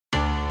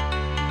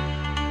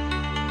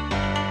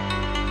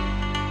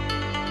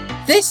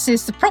This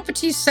is the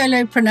Property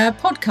Solopreneur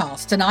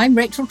podcast, and I'm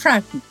Rachel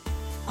Troughton.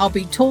 I'll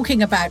be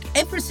talking about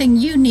everything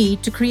you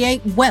need to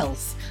create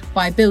wealth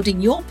by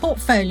building your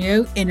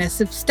portfolio in a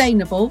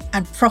sustainable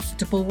and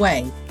profitable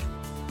way.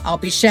 I'll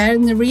be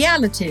sharing the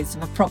realities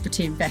of a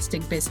property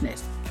investing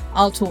business.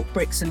 I'll talk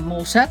bricks and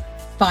mortar,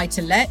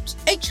 buy-to-let,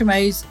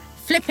 HMOs,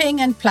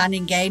 flipping and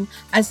planning game,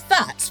 as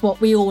that's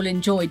what we all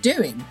enjoy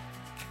doing.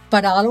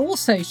 But I'll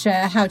also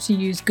share how to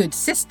use good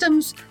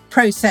systems,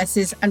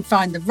 processes, and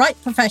find the right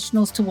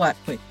professionals to work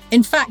with.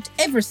 In fact,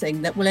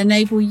 everything that will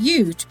enable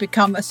you to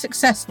become a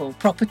successful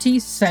property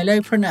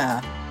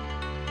solopreneur.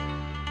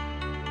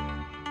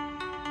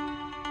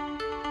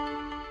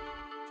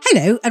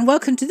 Hello, and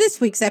welcome to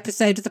this week's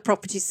episode of the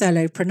Property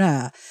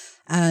Solopreneur.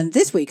 And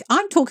this week,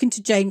 I'm talking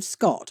to James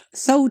Scott,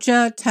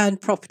 soldier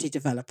turned property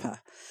developer.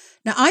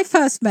 Now, I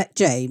first met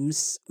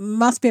James,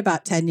 must be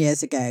about 10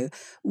 years ago,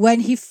 when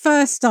he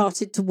first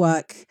started to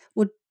work,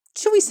 or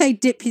shall we say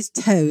dip his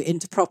toe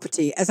into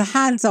property as a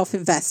hands-off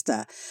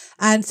investor.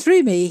 And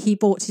through me, he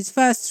bought his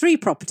first 3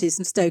 properties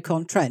in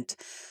Stoke-on-Trent.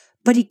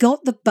 But he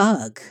got the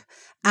bug.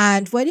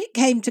 And when it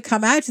came to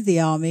come out of the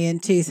army in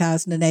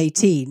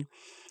 2018,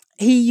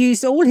 he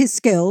used all his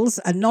skills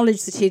and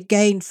knowledge that he had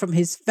gained from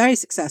his very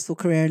successful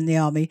career in the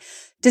army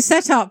to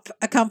set up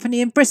a company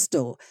in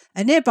Bristol,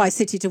 a nearby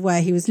city to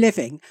where he was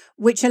living,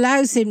 which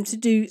allows him to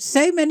do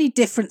so many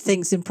different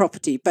things in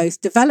property,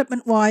 both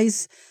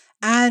development-wise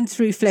and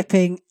through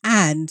flipping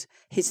and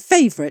his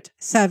favourite,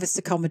 serviced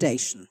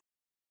accommodation.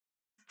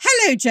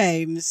 Hello,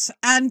 James,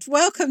 and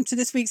welcome to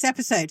this week's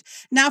episode.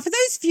 Now, for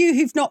those of you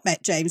who've not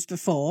met James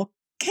before,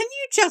 can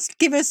you just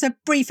give us a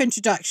brief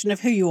introduction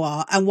of who you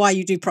are and why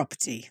you do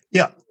property?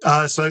 Yeah.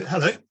 So,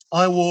 hello.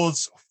 I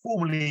was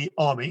formerly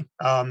Army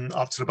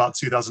up to about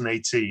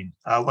 2018.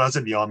 When I was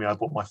in the Army, I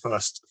bought my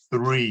first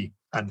 3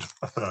 and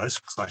a third,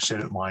 because I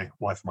shared it with my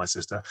wife and my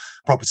sister,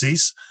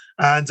 properties.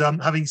 And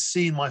having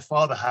seen my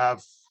father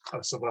have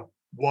sort of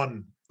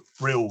one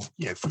real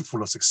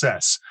fruitful of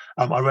success,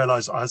 I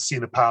realised I had seen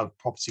the power of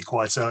property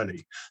quite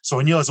early. So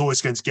I knew I was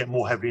always going to get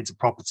more heavily into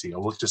property. I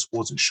just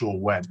wasn't sure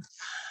when.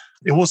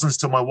 It wasn't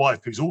until my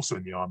wife, who's also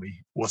in the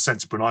army, was sent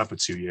to Brunei for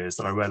 2 years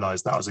that I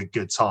realised that was a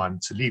good time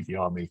to leave the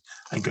army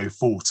and go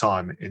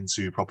full-time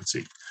into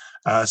property.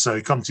 So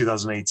come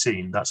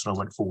 2018, that's when I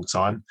went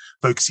full-time,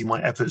 focusing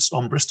my efforts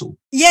on Bristol.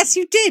 Yes,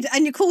 you did.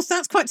 And of course,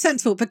 that's quite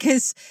sensible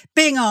because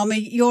being army,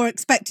 you're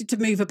expected to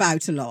move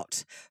about a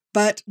lot.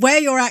 But where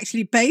you're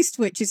actually based,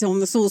 which is on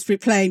the Salisbury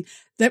Plain,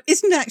 there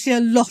isn't actually a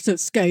lot of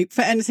scope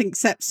for anything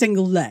except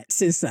single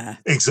lets, is there?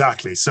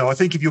 Exactly. So I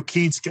think if you're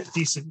keen to get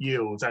decent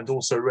yields and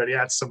also really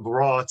add some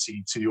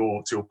variety to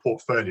your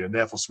portfolio and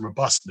therefore some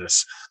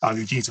robustness,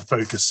 you need to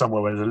focus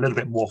somewhere where there's a little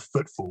bit more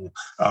footfall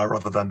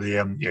rather than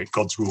the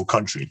God's rural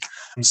country.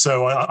 And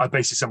so I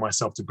basically sent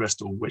myself to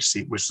Bristol, which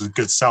is a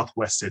good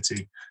southwest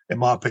city. In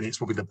my opinion, it's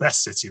probably the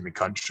best city in the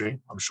country.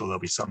 I'm sure there'll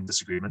be some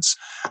disagreements.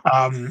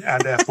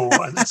 And therefore,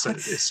 so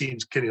it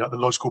seems clearly like the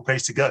logical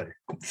place to go.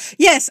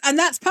 Yes, and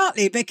that's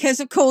partly because,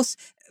 of course,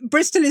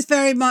 Bristol is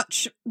very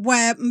much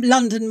where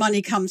London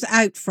money comes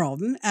out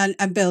from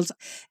and builds.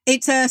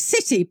 It's a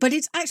city, but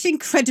it's actually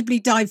incredibly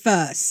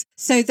diverse.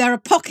 So there are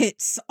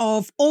pockets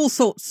of all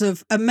sorts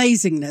of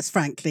amazingness,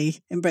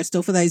 frankly, in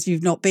Bristol, for those of you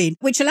who've not been,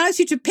 which allows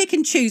you to pick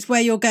and choose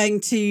where you're going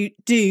to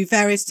do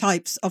various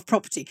types of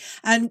property.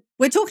 And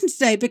we're talking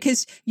today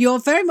because you're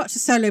very much a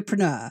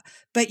solopreneur,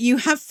 but you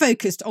have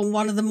focused on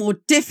one of the more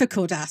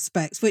difficult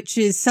aspects, which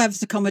is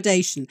serviced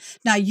accommodation.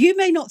 Now, you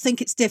may not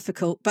think it's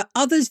difficult, but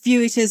others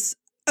view it as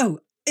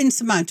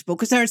insurmountable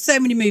because there are so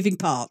many moving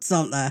parts,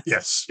 aren't there?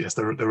 Yes,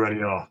 there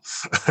really are.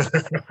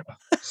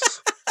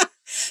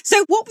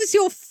 So what was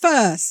your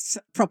first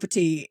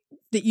property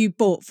that you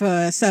bought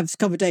for service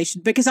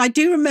accommodation? Because I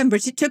do remember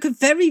it took a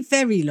very,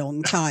 very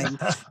long time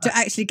to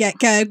actually get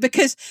going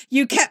because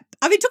you kept,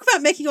 talk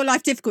about making your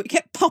life difficult. You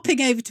kept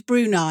popping over to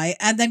Brunei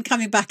and then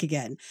coming back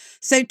again.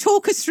 So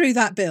talk us through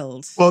that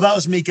build. Well, that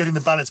was me getting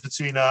the balance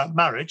between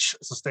marriage,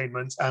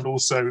 sustainment, and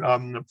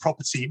also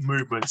property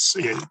movements,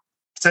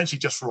 potentially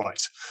just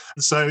right.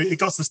 And so it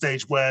got to the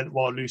stage where,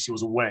 while Lucy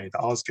was away,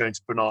 that I was going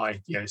to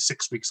Brunei,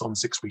 6 weeks on,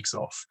 6 weeks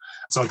off.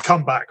 So I'd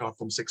come back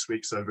from 6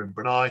 weeks over in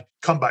Brunei,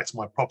 come back to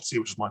my property,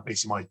 which was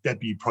basically my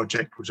debut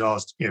project, which I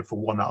was, for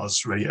one that I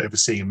was really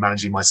overseeing and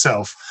managing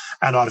myself.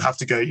 And I'd have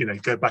to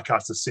go back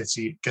out to the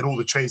city, get all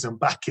the tradesmen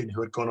back in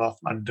who had gone off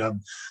and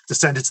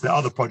descend into the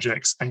other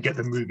projects and get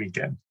them moving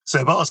again. So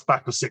if I was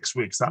back for 6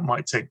 weeks, that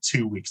might take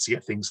 2 weeks to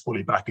get things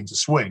fully back into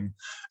swing.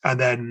 And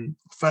then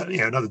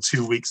another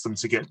 2 weeks for them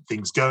to get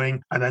things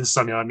going. And then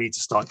suddenly I need to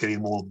start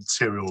getting more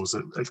materials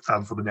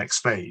for the next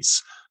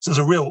phase. So it's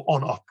a real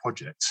on-off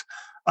project.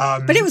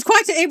 But it was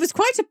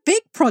quite a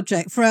big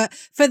project for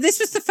this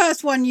was the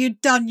first one you'd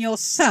done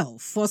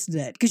yourself, wasn't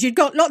it? Because you'd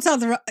got lots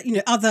of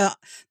other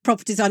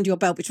properties under your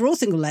belt, which were all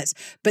single lets.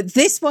 But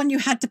this one you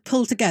had to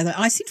pull together.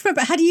 I seem to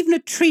remember it had even a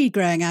tree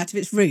growing out of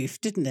its roof,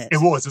 didn't it?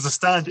 It was a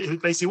standard.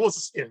 It basically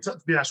was, in terms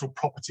of the actual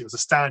property, it was a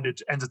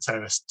standard end of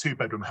terrace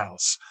 2-bedroom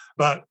house.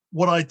 But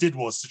what I did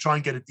was to try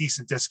and get a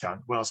decent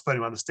discount when I was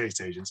phoning around the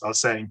estate agents. I was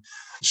saying,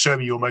 show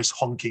me your most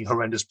honking,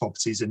 horrendous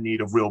properties in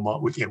need of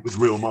with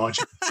real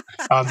margin.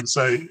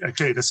 So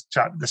clearly this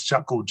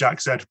chap called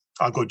Jack said,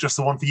 I've got just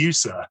the one for you,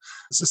 sir.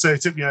 So he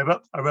took me over.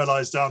 I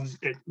realised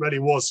it really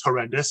was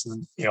horrendous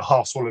and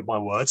half swallowed my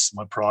words,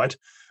 my pride.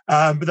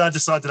 But then I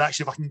decided that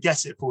actually if I can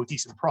get it for a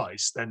decent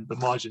price, then the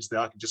margins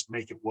there, I can just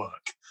make it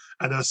work.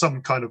 And there was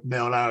some kind of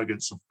male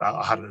arrogance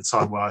I had at the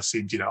time where I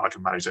assumed, I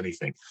can manage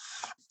anything.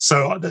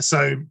 So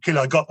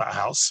clearly I got that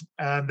house.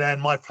 And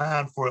then my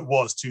plan for it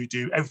was to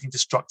do everything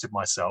destructive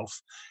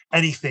myself.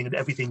 Anything and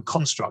everything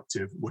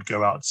constructive would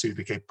go out to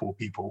the capable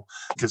people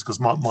because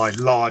my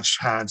large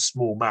hand,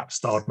 small map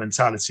style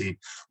mentality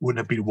wouldn't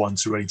have been one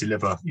to really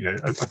deliver,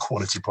 a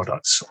quality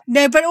product.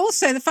 No, but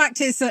also the fact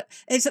is that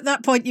it's at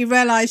that point you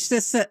realise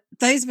that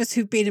those of us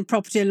who've been in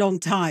property a long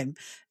time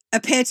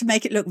appear to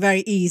make it look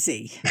very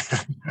easy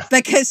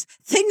because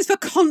things were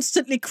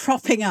constantly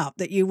cropping up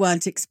that you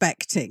weren't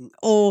expecting,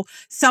 or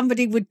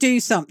somebody would do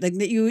something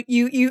that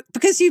you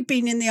because you've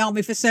been in the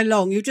army for so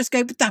long, you just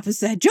go, but that was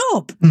their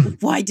job.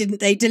 Why didn't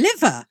they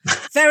deliver?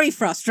 Very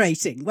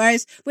frustrating.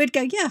 Whereas we'd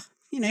go,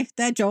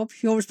 their job,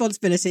 your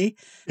responsibility.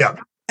 Yeah.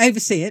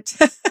 Oversee it.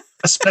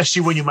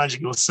 Especially when you're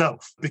managing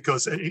yourself,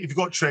 because if you've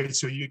got traders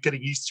who you're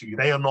getting used to,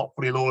 they are not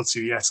fully loyal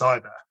to you yet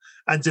either.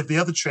 And if the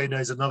other trade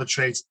knows another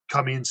trade's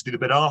coming in to do the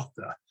bit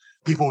after,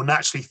 people will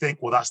naturally think,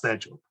 well, that's their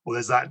job, or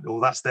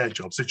that's their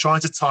job. So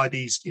trying to tie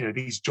these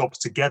jobs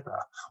together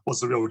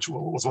was one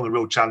of the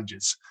real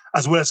challenges,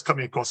 as well as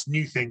coming across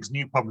new things,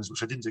 new problems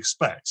which I didn't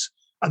expect,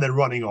 and then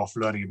running off,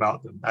 learning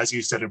about them. As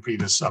you said in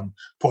previous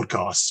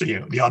podcasts,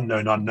 the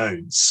unknown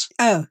unknowns.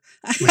 Oh,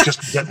 would just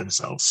present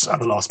themselves at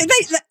the last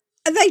minute.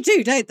 They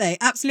do, don't they?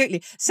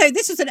 Absolutely. So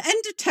this was an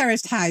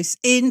end-of-terraced house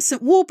in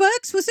St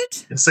Warburgs, was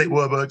it? In St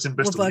Warburgs in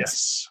Bristol,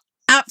 yes.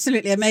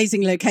 Absolutely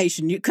amazing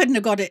location. You couldn't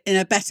have got it in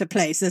a better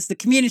place. There's the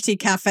community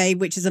cafe,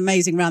 which is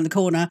amazing around the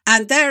corner.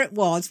 And there it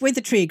was with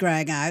the tree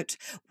growing out.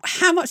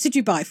 How much did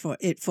you buy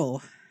it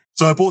for?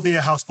 So I bought the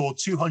house for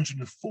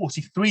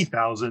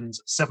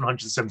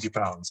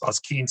 £243,770. I was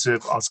keen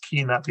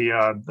that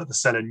the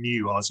seller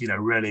knew I was,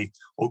 really,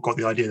 or got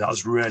the idea that I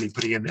was really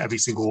putting in every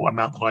single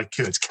amount that I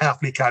could,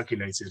 carefully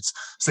calculated,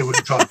 so they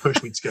wouldn't try and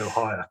push me to go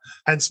higher.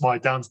 Hence my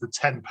down to the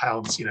 £10,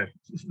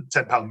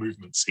 £10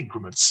 movements,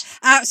 increments.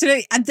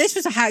 Absolutely. And this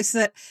was a house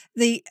that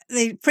the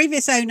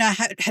previous owner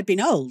had been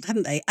old,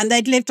 hadn't they? And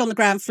they'd lived on the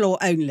ground floor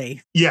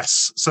only.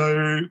 Yes.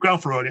 So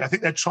ground floor only. I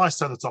think they'd tried to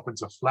turn the top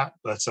into a flat,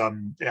 but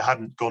it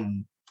hadn't gone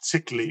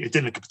particularly. It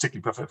didn't look a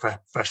particularly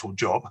professional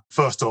job.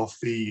 First off,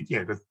 the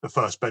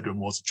first bedroom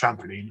was a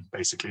trampoline.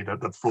 Basically,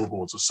 the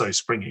floorboards were so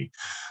springy,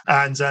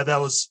 and there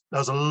was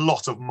a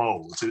lot of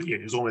mold.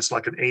 It was almost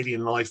like an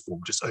alien life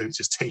form just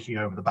taking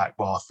over the back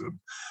bathroom.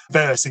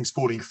 Various things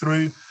falling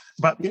through.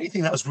 But the only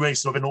thing that was really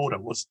sort of in order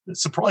was,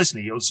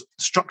 surprisingly, it was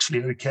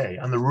structurally okay,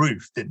 and the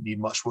roof didn't need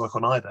much work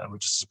on either,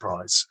 which is a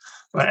surprise.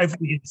 But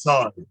everything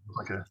inside was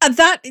like a. And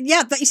that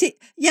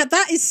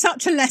is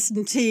such a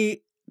lesson to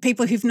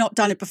people who've not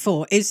done it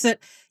before, is that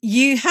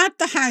you had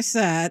the house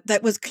there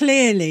that was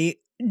clearly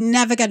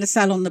never going to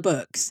sell on the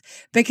books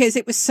because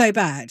it was so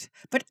bad.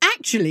 But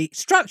actually,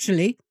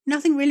 structurally,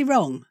 nothing really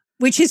wrong,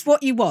 which is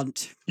what you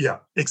want. Yeah,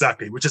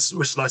 exactly. Which is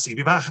nice. If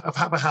you have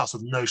a house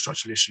with no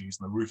structural issues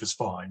and the roof is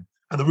fine,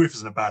 and the roof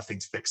isn't a bad thing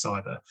to fix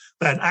either,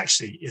 then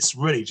actually it's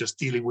really just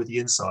dealing with the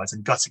insides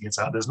and gutting it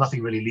out. There's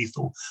nothing really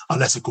lethal,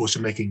 unless, of course,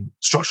 you're making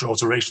structural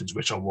alterations,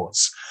 which I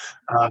was.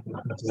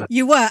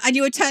 You were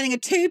turning a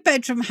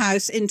 2-bedroom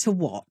house into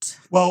what?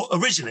 Well,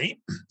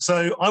 originally,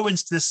 so I went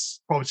to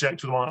this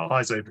project with my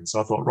eyes open. So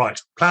I thought, right,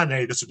 plan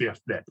A, this would be a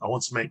flip. I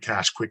want to make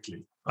cash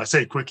quickly. I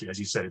say quickly, as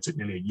you said, it took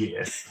nearly a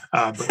year,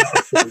 but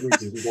that's for the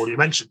reasons we've already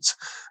mentioned.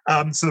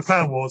 So the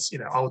plan was,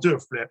 I'll do a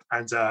flip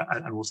and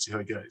we'll see how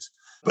it goes.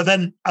 But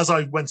then as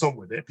I went on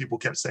with it, people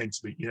kept saying to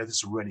me, this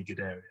is a really good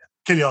area.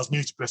 Clearly, I was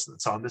new to Bristol at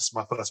the time. This is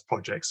my first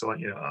project. So,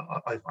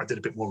 I did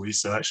a bit more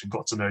research and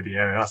got to know the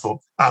area. I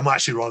thought, I'm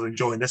actually rather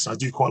enjoying this. And I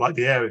do quite like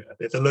the area.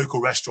 The local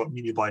restaurant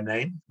knew me by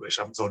name, which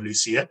I haven't told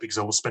Lucy yet because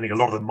I was spending a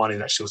lot of the money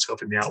that she was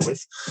helping me out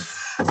with.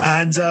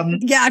 And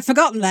yeah, I'd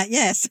forgotten that,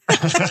 yes.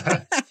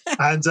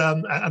 and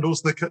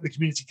also the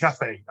community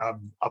cafe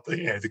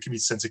the community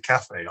centre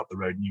cafe up the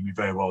road knew me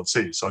very well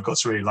too. So I got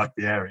to really like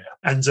the area.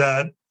 And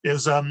it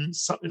was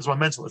my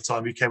mentor at the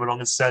time who came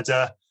along and said,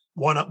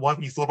 why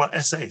haven't you thought about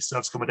SA,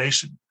 service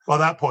accommodation? Well,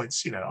 at that point,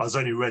 I was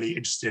only really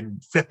interested in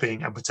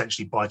flipping and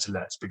potentially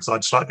buy-to-let, because I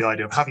just like the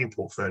idea of having a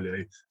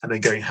portfolio and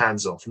then going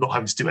hands-off, not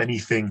having to do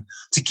anything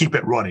to keep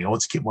it running. I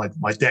want to keep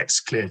my decks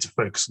clear to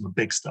focus on the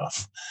big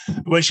stuff.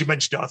 But when she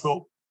mentioned it, I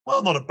thought,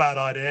 well, not a bad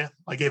idea.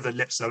 I gave her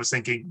lips. I was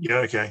thinking, yeah,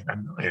 okay,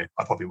 and I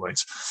probably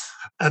won't.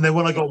 And then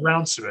when I got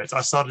round to it, I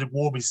started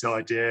warming to the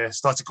idea,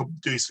 started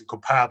doing some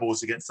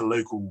comparables against the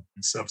local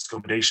service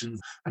accommodation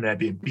and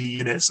Airbnb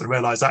units, and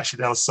realised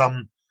actually there was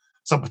some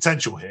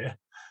potential here.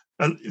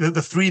 The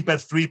 3-bed,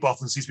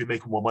 3-bathroom seems to be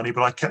making more money,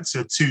 but I kept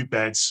to 2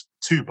 beds,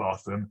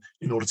 2-bathroom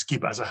in order to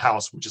keep it as a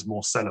house which is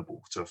more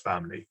sellable to a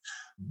family.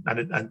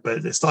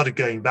 But it started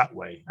going that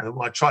way, and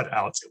when I tried it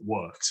out, it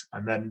worked,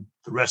 and then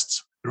the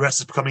rest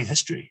is becoming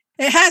history.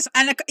 It has,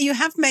 and you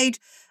have made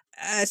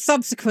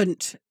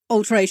subsequent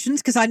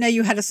alterations, because I know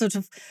you had a sort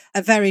of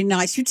a very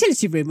nice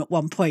utility room at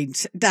one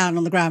point down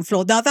on the ground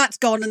floor. Now that's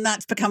gone, and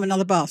that's become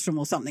another bathroom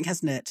or something,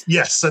 hasn't it?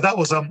 Yes, so that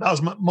was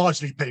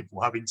marginally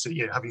painful,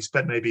 having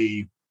spent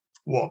maybe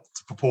what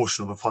the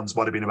proportion of the funds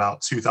might have been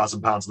about £2,000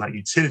 in that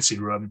utility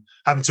room,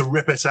 having to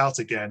rip it out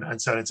again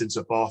and turn it into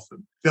a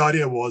bathroom. The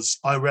idea was,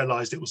 I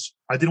realised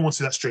I didn't want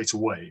to do that straight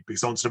away,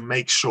 because I wanted to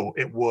make sure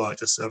it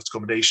worked as service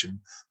accommodation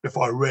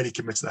before I really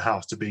committed the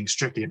house to being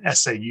strictly an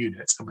SA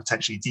unit and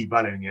potentially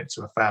devaluing it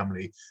to a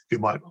family who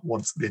might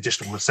want the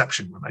additional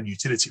reception room and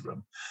utility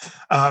room.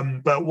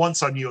 But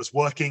once I knew it was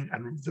working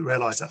and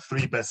realised that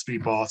 3-bed,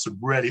 3-baths would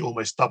really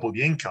almost double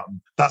the income,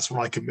 that's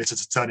when I committed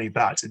to turning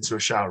that into a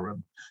shower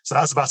room. So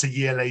that's about a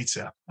year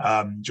later,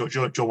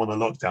 during one of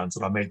the lockdowns,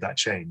 that I made that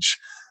change.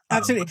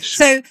 Absolutely.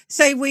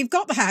 So we've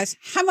got the house.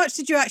 How much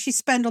did you actually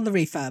spend on the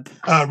refurb?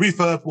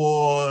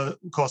 Refurb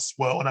costs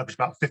were on average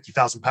about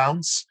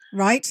 £50,000.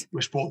 Right.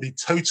 Which brought the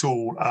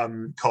total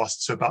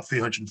cost to about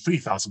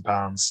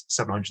 £303,000,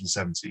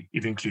 770,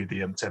 if you include the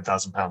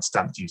 £10,000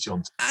 stamp duty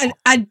on.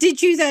 And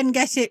did you then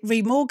get it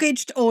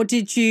remortgaged, or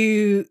did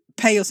you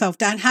pay yourself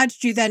down? How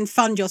did you then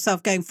fund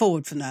yourself going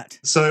forward from that?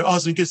 So I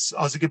was in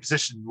a good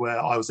position where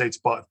I was able to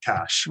buy it with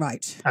cash.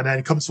 Right. And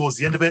then come towards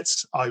the end of it,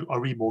 I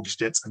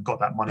remortgaged it and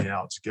got that money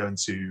out to go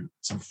into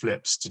some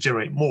flips to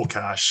generate more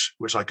cash,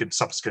 which I could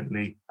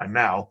subsequently and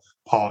now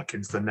park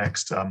into the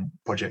next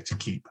project to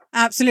keep.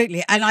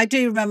 Absolutely. And I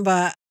do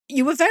remember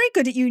you were very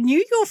good you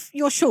knew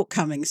your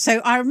shortcomings. So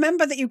I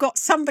remember that you got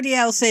somebody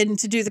else in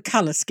to do the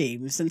colour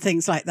schemes and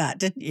things like that,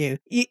 didn't you?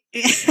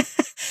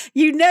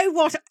 You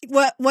know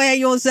where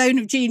your zone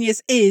of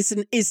genius is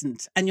and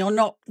isn't, and you're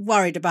not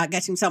worried about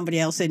getting somebody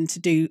else in to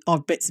do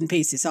odd bits and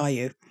pieces, are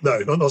you? No,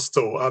 not at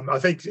all. I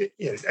think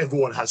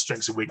everyone has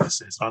strengths and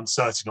weaknesses. I'm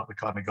certainly not the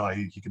kind of guy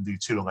who can do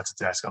too long at a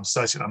desk. I'm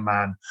certainly not a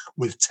man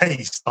with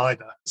taste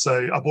either.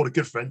 So I brought a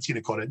good friend,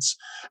 Tina Collins,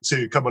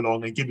 to come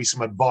along and give me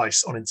some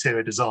advice on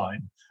interior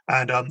design.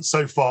 And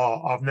so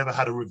far, I've never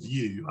had a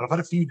review. I've had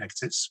a few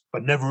negatives,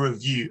 but never a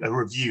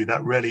review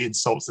that really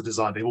insults the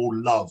design. They all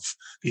love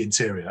the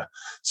interior.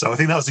 So I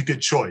think that was a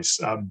good choice,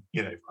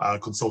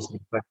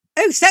 consulting. Oh,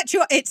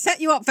 it set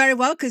you up very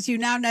well, because you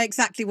now know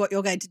exactly what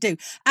you're going to do.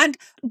 And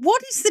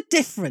what is the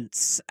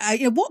difference?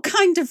 What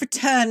kind of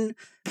return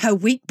per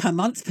week, per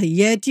month, per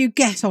year do you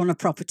get on a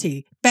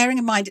property? Bearing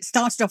in mind it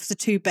started off as a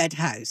 2-bed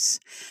house,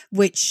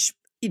 which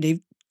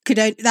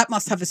that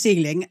must have a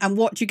ceiling. And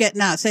what do you get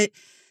now? So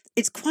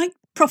it's quite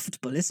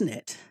profitable, isn't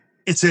it?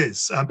 It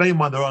is. Bear in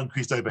mind there are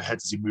increased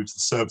overheads as you move to the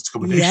service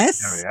accommodation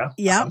area.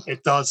 Yeah.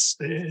 It does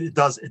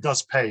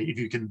pay if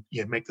you can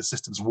make the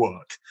systems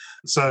work.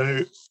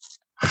 So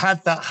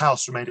had that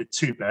house remained a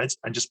 2-bed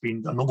and just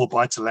been a normal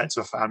buy-to-let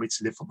to a family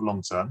to live for the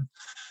long term,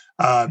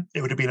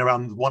 it would have been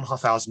around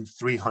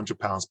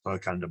 £1,300 per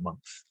calendar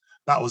month.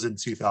 That was in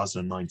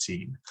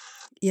 2019.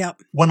 Yeah.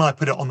 When I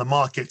put it on the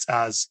market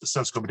as a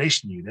service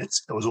accommodation unit,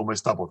 it was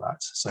almost double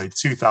that. So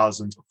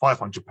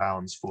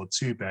 £2,500 for a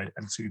 2-bed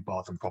and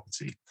 2-bathroom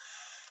property.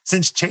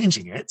 Since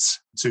changing it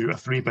to a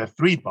 3-bed,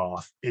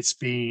 3-bath, it's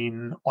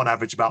been on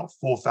average about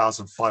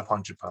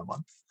 £4,500 per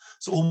month.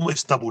 So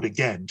almost doubled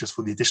again just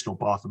for the additional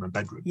bathroom and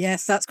bedroom.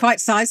 Yes, that's quite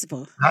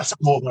sizable. That's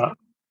more of a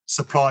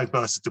supply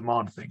versus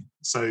demand thing.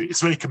 So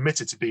it's really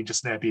committed to being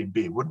just an Airbnb.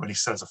 It wouldn't really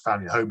sell as a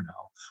family home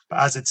now. But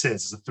as it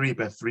is, as a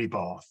 3-bed,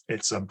 3-bath,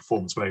 it's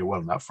performs very well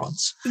on that front.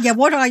 Yeah,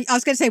 what are your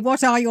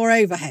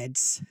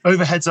overheads?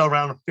 Overheads are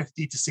around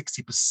 50 to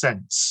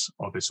 60%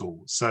 of it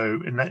all.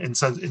 So in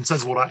terms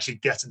of what I actually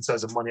get in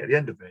terms of money at the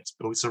end of it,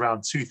 it's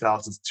around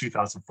 £2,000 to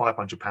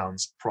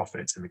 £2,500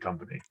 profit in the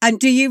company. And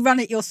do you run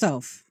it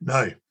yourself?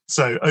 No.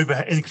 So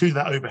overhead, including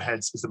that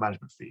overheads, is the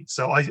management fee.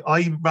 So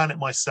I ran it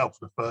myself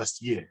for the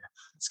first year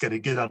to get a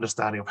good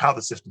understanding of how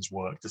the systems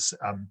work,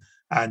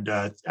 and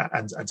to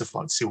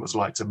see what it's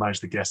like to manage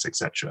the guests,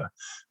 etc.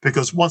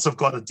 Because once I've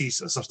got a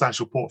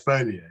substantial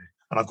portfolio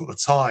and I've got the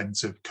time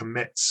to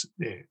commit,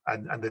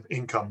 and the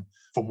income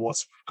from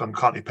what I'm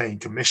currently paying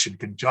commission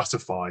can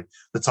justify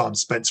the time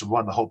spent to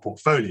run the whole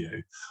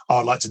portfolio, I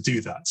would like to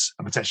do that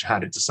and potentially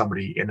hand it to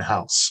somebody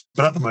in-house.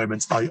 But at the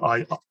moment,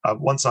 I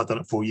once I've done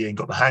it for a year and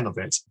got the hang of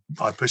it,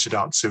 I push it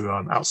out to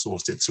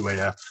outsourced it to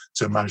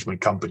a management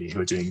company who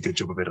are doing a good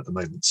job of it at the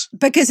moment.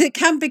 Because it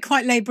can be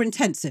quite labour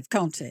intensive,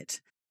 can't it?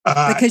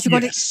 Because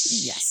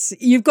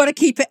you've got to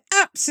keep it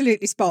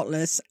absolutely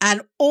spotless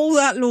and all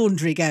that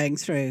laundry going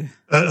through.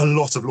 A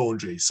lot of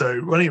laundry. So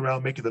running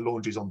around making the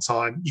laundries on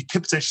time, you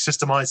could potentially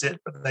systemize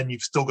it, but then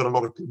you've still got a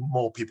lot of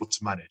more people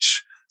to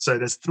manage. So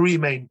there's 3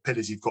 main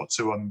pillars you've got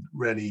to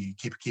really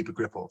keep a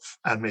grip of,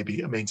 and maybe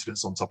a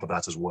maintenance on top of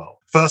that as well.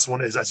 First one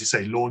is, as you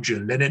say, laundry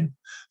and linen.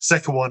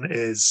 Second one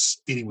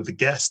is dealing with the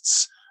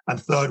guests. And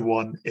third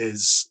one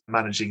is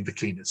managing the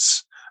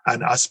cleaners.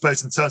 And I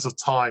suppose in terms of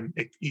time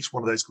each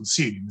one of those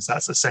consumes,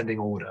 that's ascending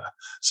order.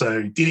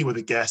 So dealing with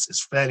a guest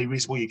is fairly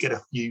reasonable. You get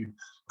a few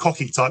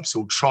cocky types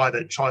who'll try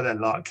their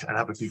luck and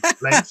have a few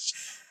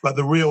complaints. But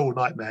the real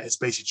nightmare is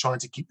basically trying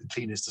to keep the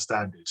cleaners to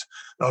standard.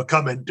 They'll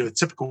come and do a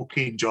typical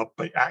clean job,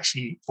 but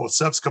actually for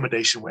service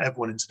accommodation, where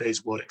everyone in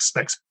today's world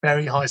expects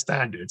very high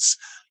standards,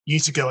 you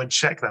need to go and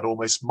check that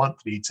almost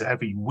monthly to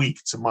every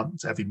week to month,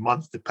 to every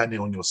month, depending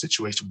on your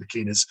situation with the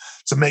cleaners,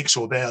 to make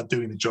sure they are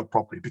doing the job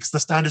properly, because the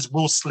standards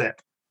will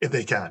slip if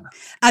they can.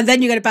 And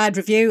then you get a bad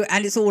review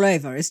and it's all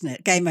over, isn't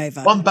it? Game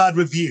over. One bad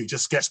review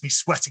just gets me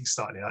sweating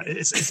slightly.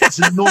 It's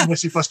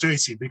enormously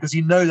frustrating because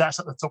you know that's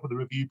at the top of the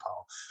review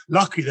pile.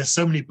 Luckily, there's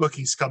so many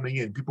bookings coming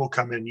in. People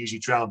come in and usually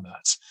drown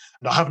that.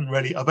 And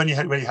I've only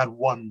really had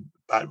one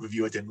bad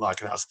review I didn't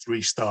like, and that was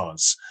 3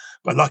 stars.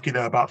 But luckily,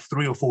 there are about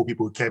 3 or 4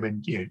 people who came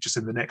in, just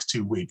in the next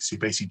 2 weeks who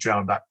basically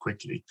drowned that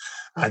quickly.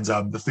 And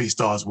the 3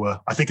 stars were,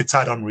 I think, a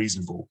tad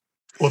unreasonable,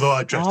 although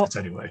I addressed it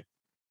anyway.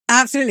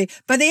 Absolutely.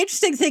 But the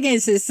interesting thing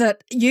is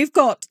that you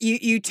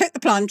took the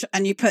plunge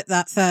and you put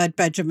that 3rd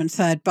bedroom and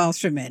 3rd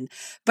bathroom in.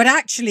 But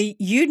actually,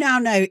 you now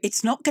know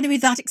it's not going to be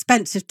that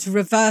expensive to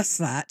reverse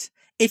that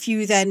if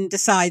you then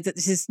decide that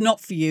this is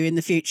not for you in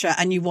the future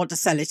and you want to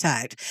sell it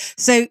out.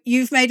 So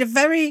you've made a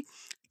very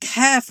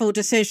careful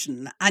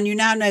decision and you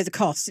now know the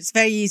cost. It's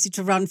very easy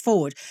to run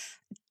forward.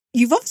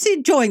 You've obviously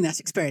enjoying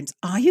that experience.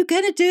 Are you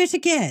going to do it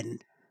again?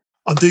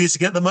 I'm doing it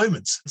again at the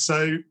moment.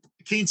 So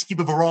keen to keep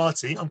a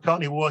variety. I'm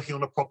currently working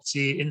on a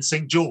property in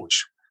St.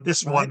 George.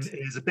 This one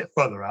is a bit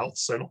further out,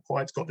 so not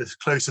quite got this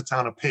closer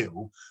town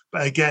appeal.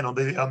 But again, on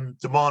the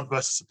demand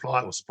versus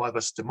supply or supply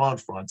versus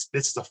demand front,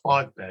 this is a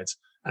 5-bed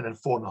and then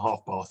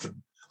 4.5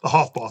 bathroom. The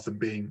half bathroom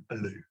being a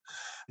loo.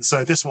 And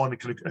so this one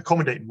can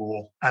accommodate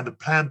more. And the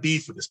plan B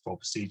for this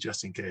property,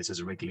 just in case there's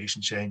a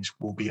regulation change,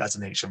 will be as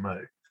an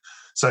HMO.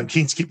 So I'm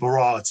keen to keep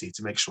variety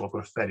to make sure I've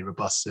got a fairly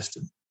robust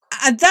system.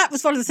 And that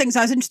was one of the things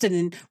I was interested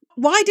in.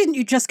 Why didn't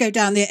you just go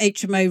down the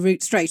HMO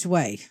route straight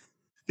away?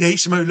 The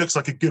HMO looks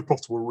like a good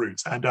profitable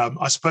route. And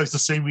I suppose the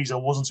same reason I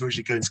wasn't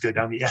originally going to go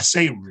down the SA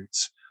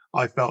route,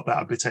 I felt that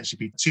would potentially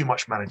be too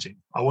much managing.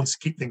 I wanted to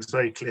keep things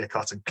very clear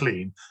cut and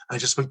clean and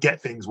just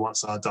forget things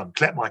once I'm done,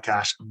 collect my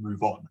cash and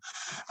move on.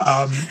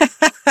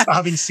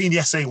 Having seen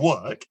the SA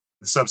work,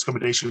 the service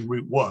accommodation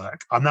route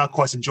work, I'm now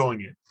quite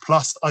enjoying it.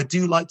 Plus, I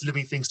do like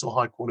delivering things to a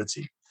high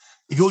quality.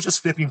 If you're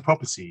just flipping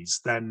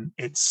properties, then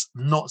it's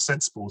not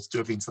sensible to do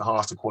everything to the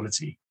highest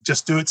quality.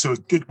 Just do it to a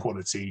good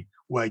quality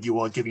where you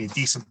are giving a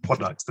decent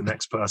product to the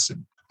next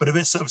person. But if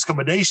it's service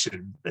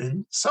accommodation,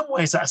 in some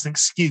ways that's an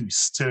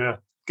excuse to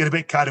get a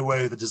bit carried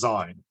away with the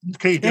design.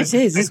 Okay, it is,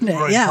 isn't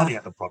it? Yeah. Money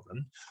at the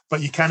problem,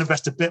 but you can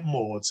invest a bit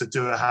more to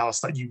do a house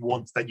that you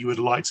want, that you would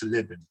like to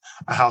live in,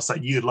 a house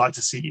that you'd like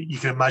to see, you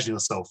can imagine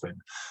yourself in.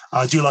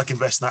 I do like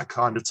investing that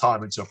kind of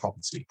time into a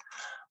property.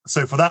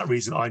 So for that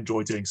reason, I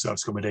enjoy doing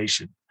service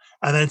accommodation.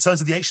 And then in terms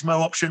of the HMO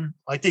option,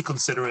 I did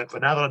consider it,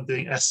 but now that I'm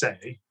doing SA,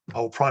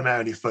 I'll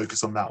primarily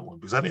focus on that one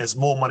because I think there's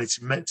more money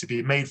to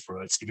be made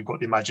for it if you've got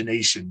the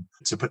imagination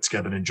to put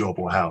together an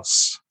enjoyable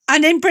house.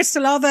 And in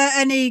Bristol, are there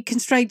any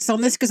constraints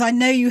on this? Because I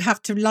know you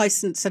have to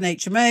license an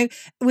HMO.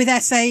 With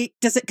SA,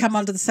 does it come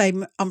under the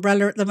same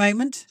umbrella at the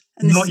moment?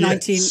 And this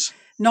Not is yet.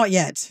 Not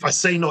yet. I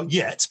say not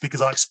yet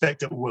because I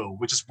expect it will,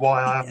 which is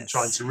why I am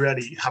trying to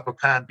really have a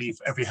plan B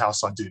for every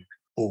house I do.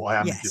 Or I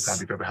am a plan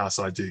B for every house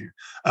I do.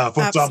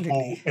 For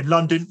example, in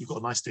London, you've got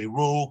a nice day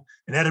rule.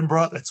 In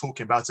Edinburgh, they're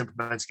talking about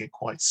implementing it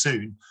quite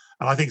soon.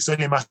 And I think it's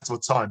only a matter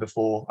of time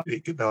before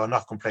there are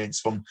enough complaints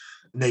from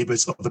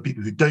neighbours of the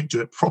people who don't do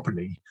it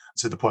properly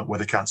to the point where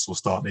the council will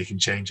start making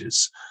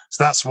changes.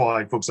 So that's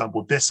why, for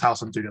example, this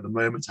house I'm doing at the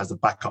moment has a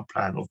backup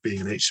plan of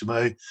being an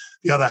HMO.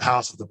 The other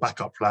house has the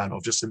backup plan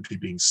of just simply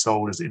being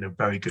sold as in a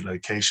very good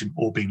location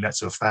or being let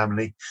to a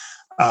family.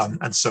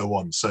 And so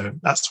on. So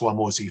that's why I'm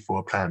always here for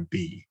a plan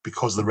B,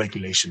 because of the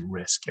regulation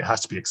risk. It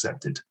has to be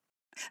accepted.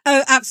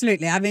 Oh,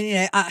 absolutely. I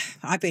mean,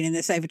 I've been in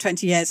this over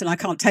 20 years and I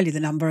can't tell you the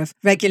number of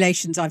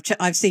regulations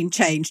I've seen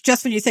change.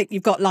 Just when you think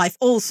you've got life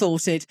all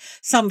sorted,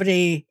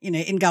 somebody,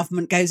 in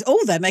government goes,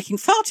 oh, they're making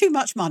far too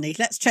much money.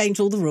 Let's change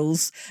all the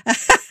rules.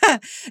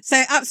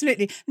 So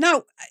absolutely.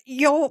 Now,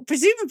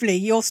 presumably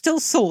you're still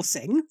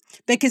sourcing,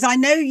 because I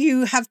know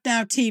you have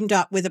now teamed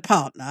up with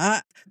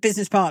a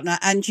business partner,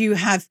 and you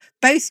have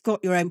both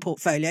got your own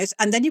portfolios,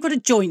 and then you've got a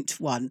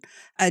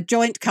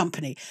joint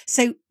company.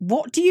 So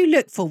what do you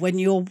look for when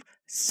you're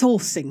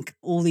sourcing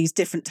all these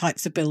different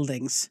types of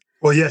buildings?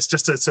 Well, yes,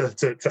 just to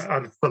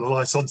put the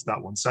light onto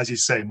that one. So as you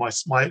say, my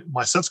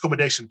service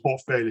accommodation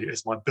portfolio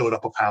is my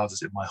build-up of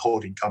houses in my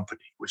holding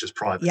company, which is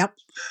private. Yep.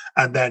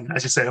 And then,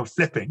 as you say, I'm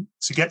flipping.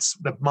 To get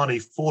the money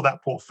for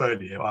that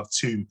portfolio, I have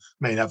 2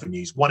 main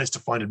avenues. One is to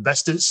find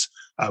investors,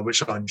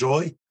 which I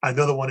enjoy. And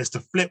the other one is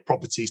to flip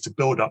properties to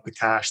build up the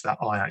cash that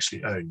I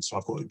actually own. So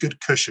I've got a good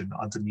cushion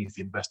underneath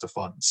the investor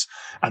funds.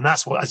 And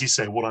that's what, as you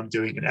say, what I'm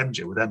doing in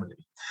MJ with Emily.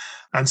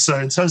 And so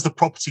in terms of the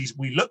properties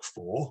we look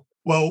for,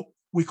 well,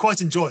 we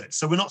quite enjoy it.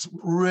 So we're not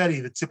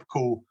really the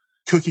typical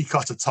cookie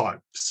cutter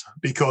types,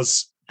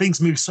 because things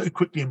move so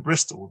quickly in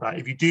Bristol that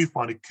if you do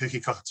find a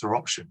cookie cutter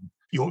option,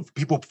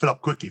 people fill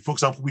up quickly. For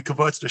example, we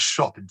converted a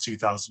shop in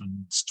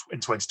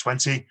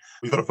 2020.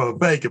 We got it for a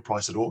very good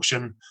price at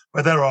auction,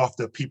 but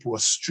thereafter people were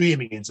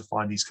streaming in to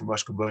find these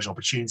commercial conversion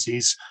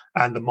opportunities,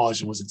 and the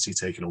margin was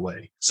instantly taken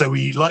away. So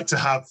we like to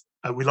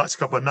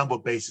cover a number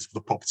of bases for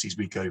the properties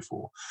we go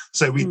for.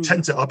 So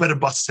our bread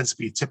and butter tends to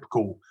be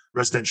typical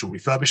residential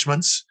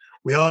refurbishments.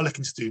 We are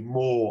looking to do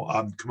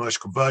more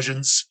commercial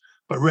conversions,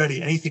 but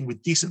really anything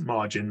with decent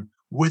margin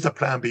with a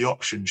plan B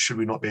option, should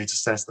we not be able to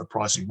set the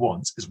price we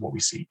want, is what we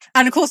seek.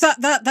 And of course,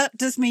 that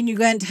does mean you're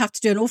going to have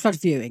to do an awful lot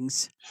of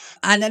viewings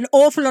and an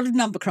awful lot of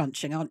number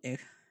crunching, aren't you?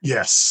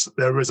 Yes,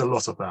 there is a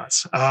lot of that.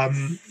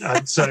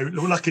 And so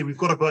luckily we've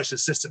got a virtual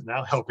assistant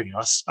now helping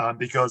us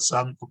because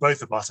for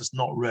both of us, it's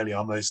not really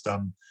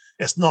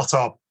it's not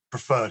our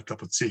preferred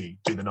cup of tea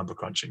doing the number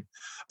crunching.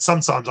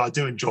 Sometimes I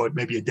do enjoy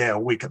maybe a day a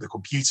week at the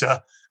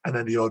computer and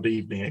then the odd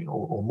evening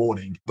or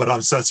morning, but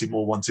I'm certainly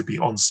more one to be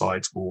on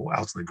site or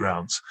out on the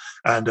ground.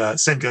 And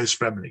same goes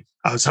for Emily.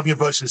 I was having a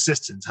virtual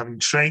assistant, having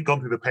gone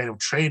through the pain of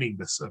training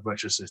this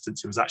virtual assistant,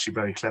 who was actually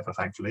very clever,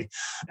 thankfully,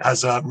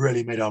 has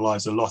really made our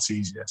lives a lot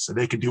easier. So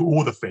they can do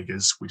all the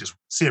figures. We just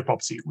see a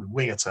property, we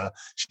wing at her,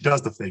 she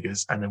does the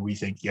figures, and then we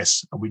think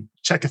yes, and we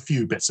check a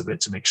few bits of it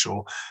to make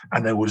sure,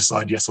 and then we'll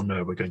decide yes or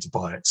no, we're going to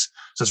buy it.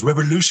 So it's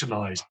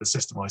revolutionized the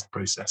systemized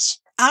process.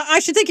 I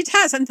should think it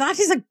has, and that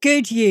is a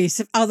good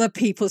use of other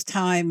people's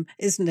time,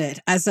 isn't it,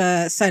 as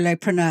a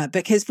solopreneur,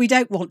 because we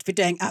don't want to be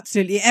doing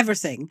absolutely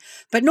everything,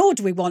 but nor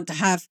do we want to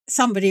have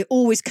somebody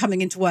always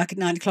coming into work at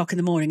 9 o'clock in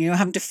the morning,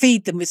 having to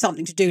feed them with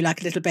something to do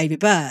like a little baby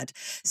bird.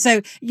 So,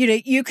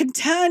 you can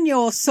turn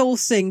your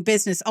sourcing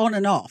business on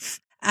and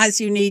off as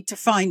you need to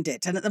find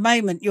it. And at the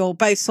moment, you're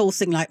both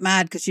sourcing like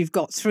mad because you've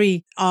got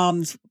 3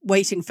 arms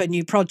waiting for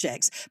new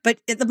projects. But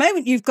at the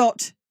moment, you've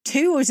got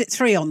 2 or is it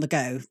 3 on the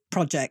go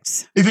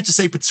projects? If you to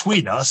say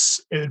between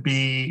us, it would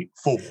be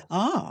 4.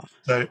 Ah.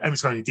 So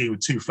Emily's currently dealing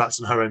with 2 flats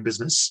in her own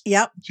business.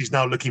 Yep. She's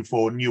now looking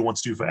for a new one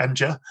to do for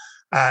MJ.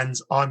 And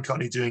I'm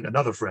currently doing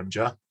another for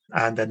MJ.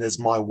 And then there's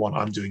my one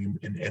I'm doing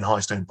in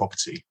Highstone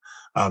property.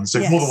 So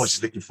yes. More than what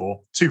she's looking for.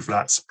 2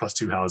 flats plus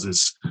 2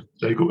 houses.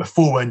 So you've got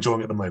 4 we're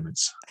enjoying at the moment.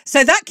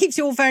 So that keeps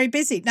you all very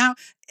busy. Now,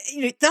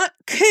 that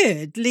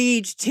could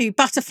lead to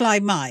butterfly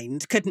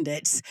mind, couldn't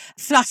it?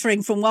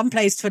 Fluttering from one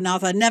place to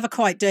another, never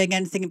quite doing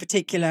anything in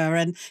particular.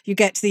 And you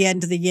get to the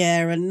end of the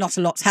year and not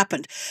a lot's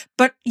happened.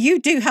 But you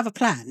do have a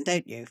plan,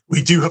 don't you?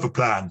 We do have a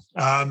plan.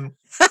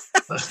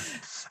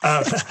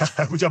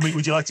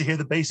 Would you like to hear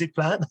the basic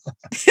plan?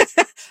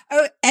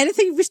 Oh,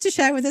 anything you wish to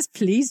share with us,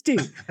 please do.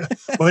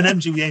 Well, in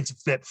MG, we aim to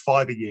flip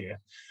 5 a year.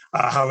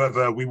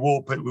 However, we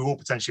will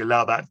potentially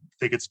allow that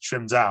figure to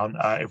trim down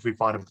if we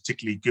find a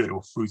particularly good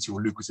or fruity or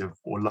lucrative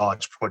or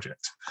large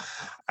project.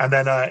 And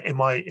then in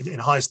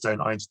Highstone,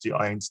 I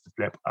aim to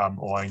flip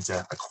or I aim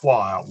to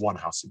acquire 1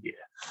 house a year,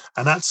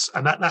 and that's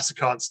the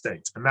current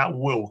state, and that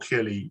will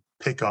clearly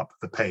pick up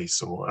the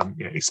pace or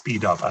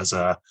speed up as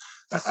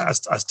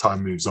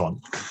time moves on.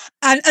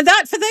 And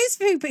that, for those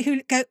people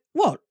who go,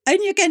 what?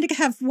 Only you're going to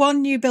have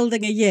 1 new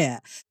building a year.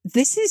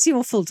 This is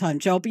your full-time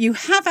job. You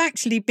have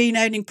actually been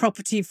owning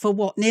property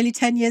for nearly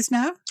 10 years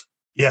now?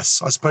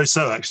 Yes, I suppose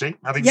so, actually.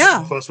 Having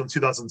the first one in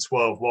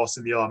 2012 whilst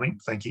in the army.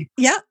 Thank you.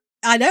 Yeah.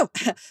 I know,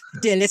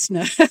 dear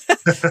listener,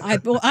 I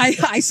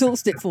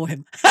sourced it for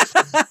him.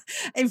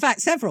 In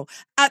fact, several.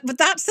 But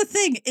that's the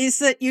thing, is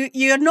that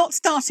you're not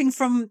starting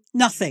from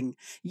nothing.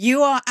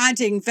 You are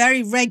adding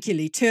very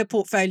regularly to a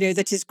portfolio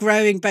that is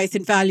growing both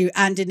in value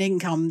and in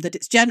income that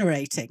it's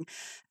generating.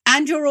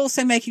 And you're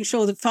also making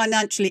sure that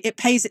financially it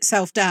pays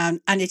itself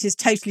down and it is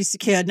totally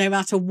secure no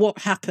matter what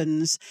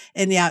happens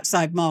in the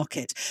outside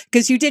market.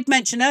 Because you did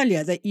mention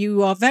earlier that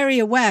you are very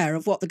aware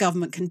of what the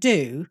government can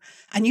do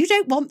and you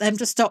don't want them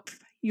to stop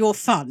your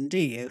fun, do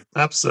you?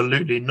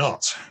 Absolutely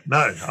not.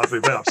 No, I'd be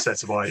very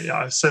upset if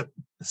I said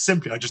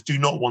simply, I just do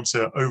not want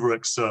to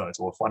overexert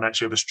or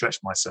financially overstretch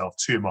myself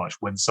too much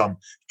when some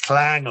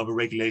clang of a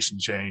regulation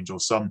change or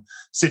some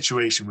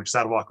situation which is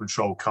out of our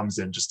control comes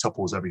in, just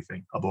topples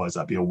everything. Otherwise,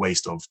 that'd be a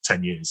waste of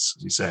 10 years,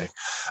 as you say.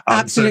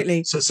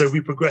 Absolutely. So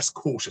we progress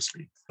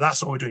cautiously.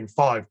 That's why we're doing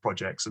 5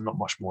 projects and not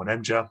much more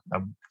in MJ,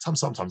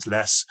 sometimes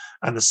less.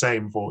 And the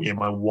same for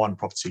my 1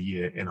 property a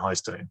year in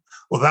Highstone.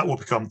 Well, that will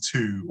become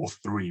 2 or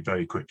 3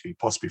 very quickly,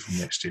 possibly from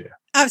next year.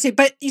 Absolutely.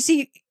 But you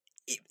see,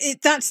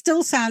 that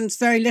still sounds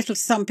very little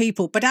to some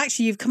people, but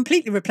actually you've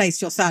completely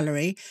replaced your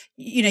salary.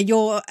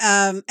 Your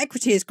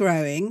equity is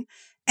growing.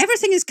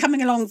 Everything is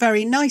coming along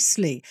very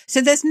nicely.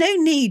 So there's no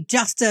need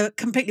just to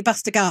completely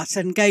bust a gut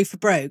and go for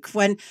broke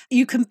when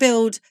you can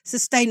build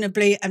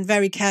sustainably and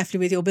very carefully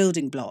with your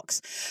building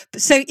blocks.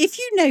 So if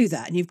you know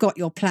that and you've got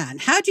your plan,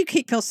 how do you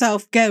keep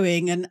yourself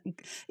going and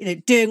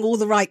doing all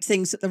the right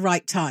things at the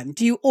right time?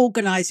 Do you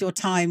organise your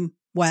time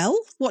well?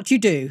 What do you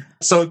do?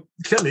 So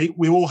clearly,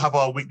 we all have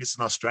our weaknesses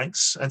and our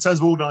strengths. In terms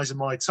of organising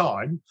my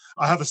time,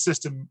 I have a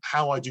system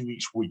how I do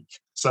each week.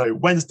 So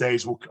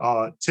Wednesdays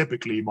are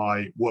typically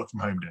my work from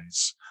home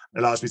days. It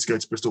allows me to go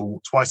to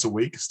Bristol twice a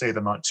week, stay the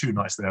night, 2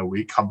 nights there a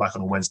week, come back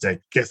on a Wednesday,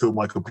 get through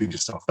my computer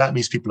stuff. That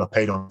means people are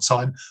paid on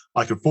time.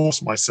 I can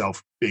force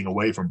myself, being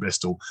away from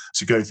Bristol,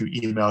 to go through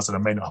emails that I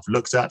may not have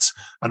looked at,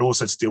 and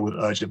also to deal with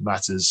urgent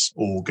matters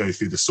or go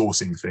through the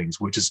sourcing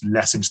things, which is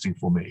less interesting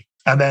for me.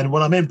 And then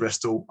when I'm in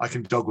Bristol, I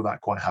can juggle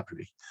that quite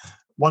happily.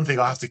 One thing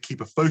I have to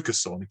keep a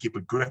focus on and keep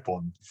a grip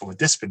on from a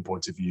discipline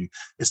point of view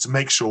is to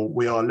make sure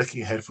we are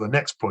looking ahead for the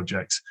next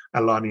project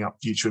and lining up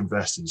future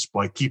investors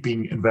by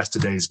keeping investor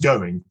days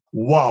going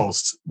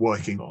whilst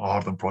working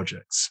hard on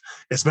projects.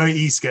 It's very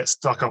easy to get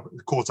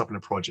caught up in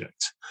a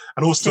project,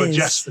 and also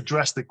address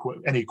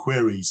any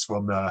queries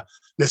from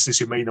listeners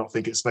who may not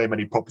think it's very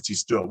many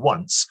properties to do at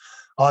once.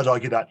 I'd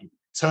argue that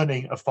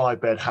turning a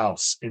 5-bed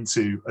house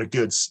into a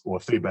good, or a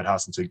 3-bed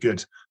house into a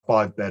good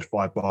 5-bed,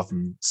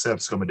 5-bathroom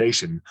service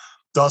accommodation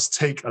does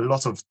take a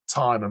lot of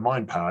time and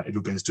mind power if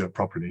you're going to do it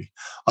properly.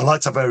 I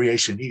like to have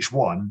variation in each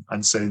one.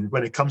 And so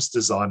when it comes to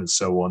design and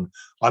so on,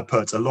 I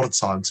put a lot of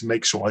time to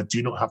make sure I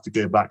do not have to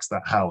go back to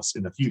that house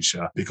in the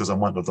future because I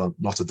might not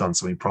have done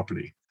something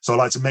properly. So I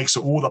like to make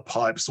sure all the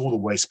pipes, all the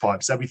waste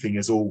pipes, everything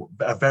is all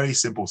a very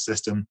simple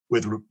system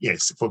with,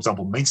 yes, for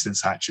example,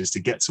 maintenance hatches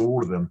to get to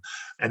all of them.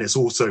 And it's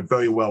also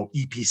very well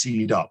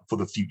EPC'd up for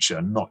the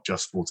future, not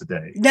just for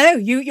today. No,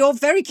 you're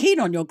very keen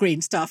on your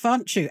green stuff,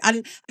 aren't you?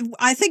 And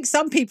I think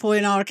some people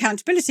in our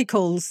accountability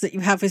calls that you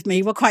have with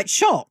me were quite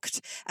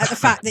shocked at the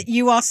fact that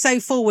you are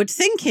so forward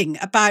thinking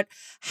about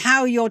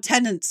how your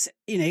tenants,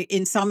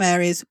 in some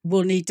areas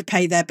will need to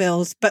pay their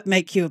bills but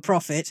make you a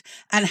profit,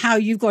 and how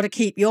you've got to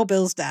keep your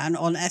bills down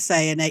on SA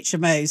and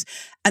HMOs.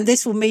 And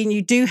this will mean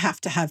you do have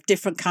to have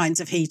different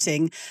kinds of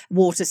heating,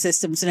 water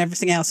systems and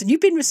everything else. And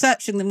you've been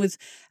researching them with,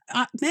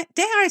 dare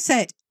I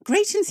say it,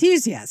 great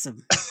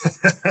enthusiasm.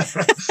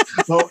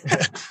 Well,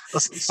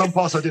 some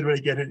parts I didn't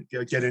really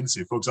get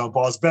into. For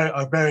example,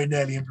 I very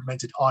nearly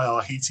implemented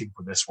IR heating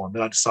for this one.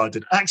 Then I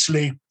decided,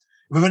 actually,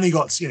 we've only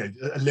got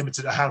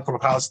a handful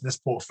of houses in this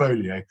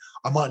portfolio.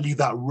 I might leave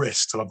that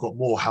risk till I've got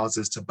more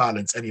houses to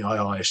balance any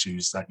IR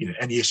issues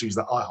any issues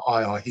that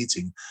IR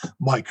heating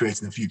might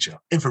create in the future.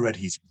 Infrared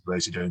heating for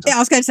those who don't. Yeah, I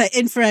was going to say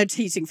infrared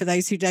heating for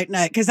those who don't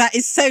know, because that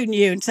is so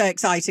new and so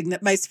exciting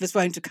that most of us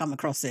won't have come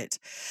across it.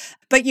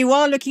 But you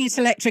are looking at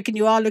electric, and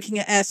you are looking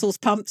at air source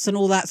pumps and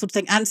all that sort of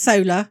thing, and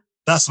solar.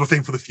 That sort of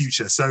thing for the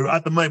future. So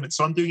at the moment,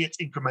 I'm doing it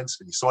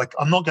incrementally. So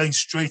I'm not going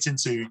straight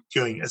into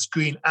going as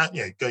green,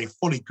 going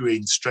fully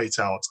green straight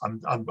out.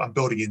 I'm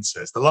building into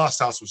it. The last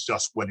house was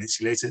just well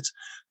insulated.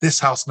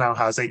 This house now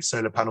has 8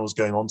 solar panels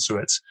going onto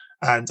it,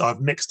 and I've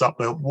mixed up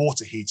the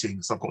water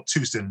heating. So I've got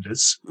 2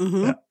 cylinders.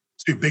 Mm-hmm.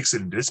 2 big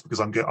cylinders because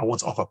I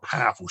want to offer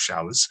powerful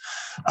showers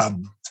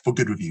for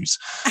good reviews.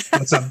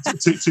 But,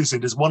 2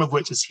 cylinders, one of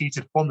which is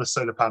heated from the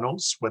solar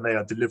panels when they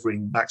are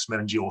delivering maximum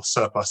energy or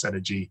surplus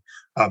energy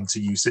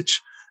to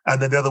usage,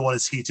 and then the other one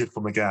is heated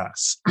from the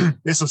gas.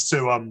 This was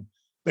to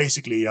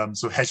basically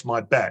sort of hedge my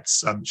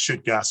bets.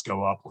 Should gas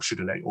go up or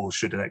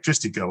should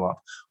electricity go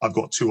up? I've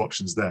got 2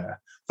 options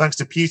there. Thanks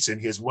to Putin,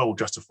 he has well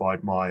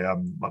justified my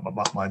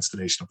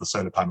installation of the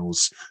solar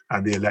panels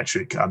and the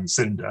electric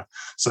cylinder.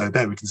 So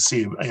there we can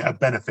see a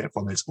benefit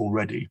from this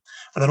already.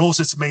 And then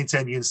also to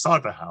maintain the inside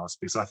of the house,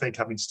 because I think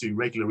having to do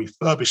regular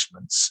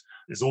refurbishments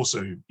is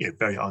also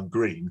very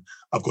ungreen.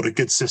 I've got a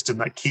good system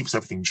that keeps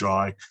everything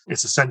dry.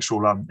 It's a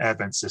central air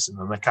vent system,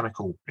 a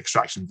mechanical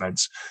extraction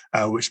vent,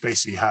 which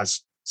basically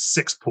has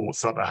 6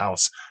 ports throughout the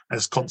house and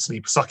is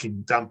constantly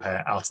sucking damp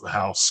air out of the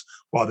house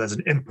while there's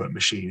an input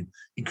machine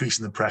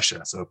increasing the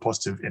pressure, so a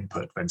positive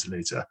input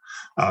ventilator,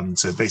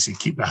 to basically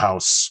keep the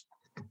house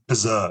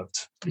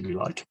preserved, if you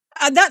like.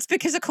 And that's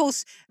because, of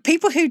course,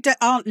 people who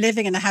aren't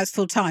living in a house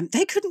full time,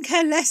 they couldn't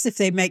care less if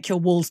they make your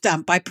walls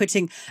damp by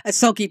putting a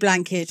soggy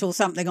blanket or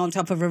something on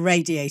top of a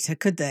radiator,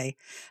 could they?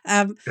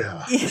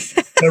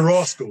 They're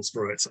rascals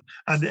for it.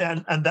 And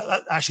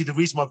that, actually, the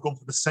reason why I've gone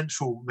for the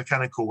central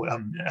mechanical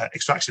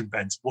extraction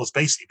vent was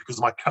basically because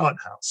of my current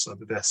house,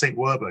 the St.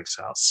 Werburgh's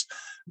house.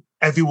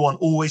 Everyone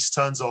always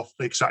turns off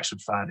the extraction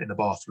fan in the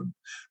bathroom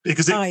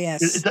because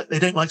they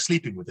don't like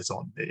sleeping with it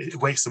on. It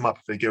wakes them up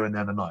if they go in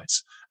there in the night.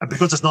 And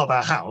because it's not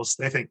their house,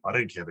 they think, I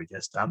don't care if it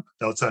gets damp,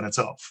 they'll turn it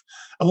off.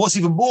 And what's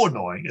even more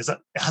annoying is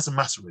that it has a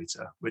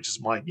macerator, which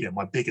is my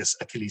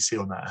biggest Achilles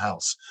heel in that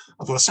house.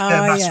 I've got a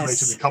spare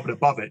macerator in the cupboard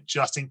above it,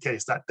 just in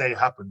case that day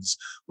happens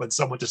when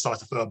someone decides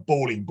to throw a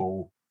bowling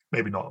ball,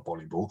 maybe not a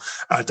bowling ball,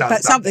 down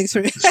but something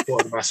through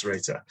the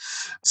macerator.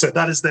 So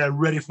that is there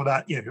ready for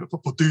that,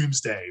 for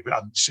doomsday.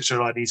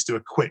 Should I need to do a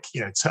quick,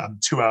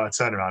 2-hour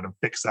turnaround and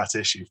fix that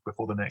issue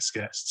before the next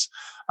guests.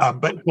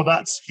 But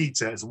that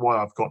heater is why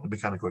I've got the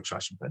mechanical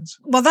extraction vents.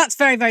 Well, that's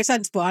very, very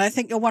sensible. And I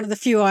think you're one of the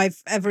few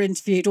I've ever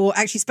interviewed or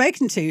actually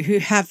spoken to who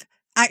have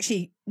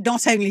actually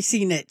not only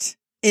seen it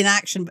in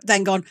action, but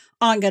then gone,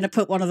 I'm going to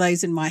put one of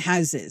those in my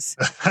houses,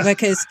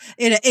 because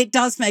it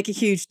does make a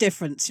huge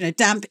difference.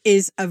 Damp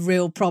is a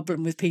real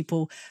problem with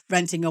people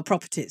renting your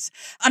properties.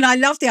 And I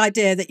love the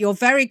idea that you're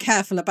very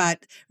careful about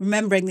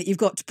remembering that you've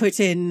got to put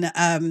in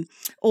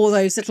all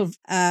those little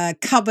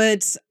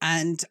cupboards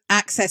and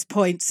access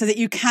points so that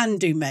you can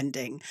do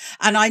mending.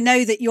 And I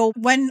know that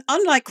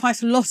unlike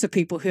quite a lot of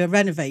people who are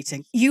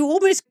renovating, you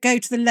almost go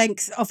to the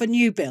length of a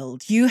new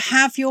build. You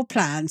have your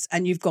plans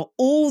and you've got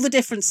all the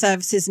different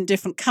services and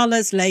different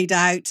colours laid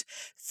out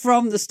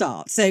from the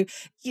start. So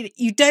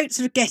you don't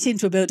sort of get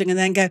into a building and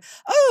then go,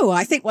 oh,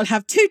 I think we'll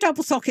have 2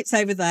 double sockets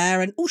over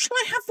there, and shall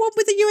I have one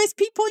with a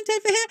USB point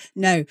over here?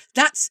 No,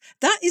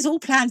 that is all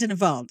planned in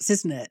advance,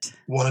 isn't it?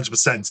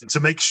 100%. To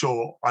make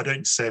sure I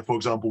don't say, for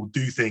example,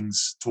 do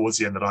things towards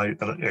the end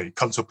that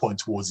come to a point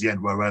towards the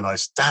end where I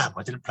realise, damn,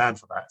 I didn't plan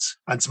for that.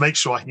 And to make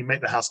sure I can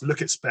make the house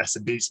look its best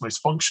and be its most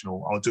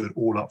functional, I'll do it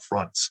all up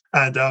front.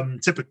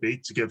 And typically,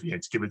 to give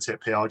a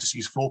tip here, I'll just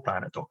use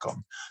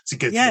floorplanet.com to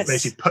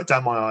basically put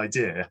down my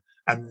idea.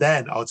 And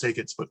then I'll take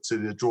it to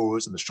the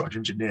drawers and the structural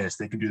engineers.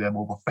 They can do their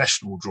more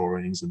professional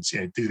drawings and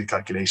do the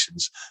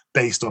calculations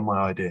based on my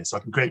idea. So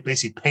I can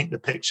basically paint the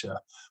picture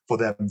for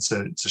them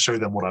to show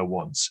them what I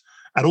want.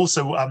 And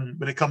also,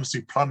 when it comes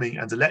to plumbing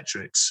and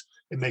electrics,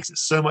 it makes it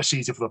so much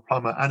easier for the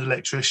plumber and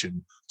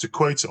electrician to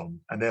quote on,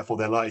 and therefore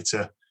they're likely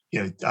to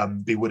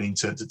be willing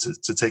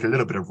to take a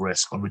little bit of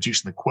risk on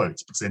reducing the quote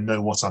because they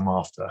know what I'm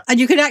after. And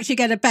you can actually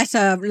get a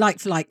better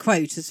like-for-like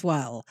quote as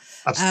well.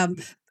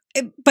 Absolutely.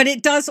 But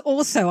it does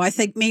also, I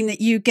think, mean that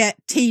you get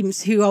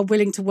teams who are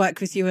willing to work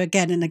with you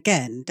again and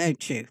again,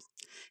 don't you?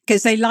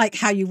 Because they like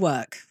how you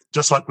work.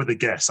 Just like with the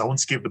guests, I want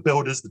to give the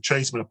builders, the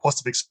tradesmen, a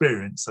positive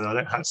experience,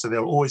 so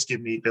they'll always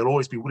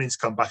be willing to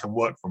come back and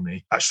work for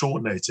me at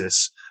short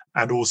notice,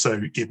 and also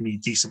give me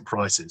decent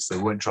prices. They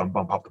won't try and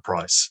bump up the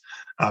price.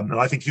 And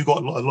I think if you've got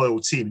a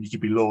loyal team and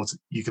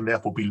you can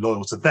therefore be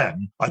loyal to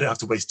them. I don't have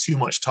to waste too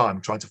much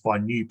time trying to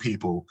find new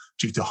people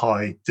due to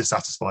high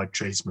dissatisfied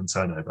tradesman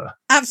turnover.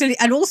 Absolutely.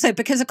 And also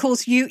because, of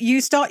course,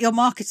 you start your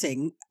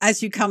marketing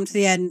as you come to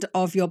the end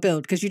of your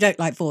build, because you don't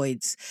like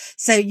voids.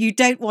 So you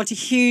don't want a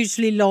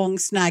hugely long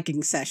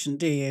snagging session,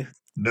 do you?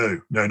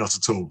 No, not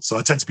at all. So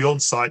I tend to be on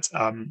site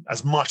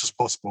as much as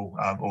possible,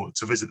 or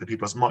to visit the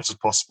people as much as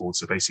possible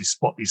to basically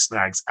spot these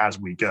snags as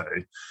we go.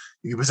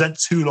 If you present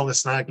too long a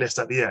snag list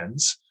at the end,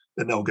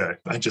 then they'll go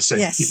and just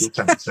say, keep your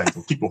 10%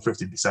 or keep your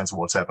 15% or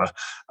whatever.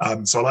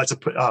 So I like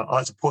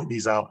to point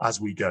these out as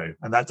we go.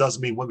 And that does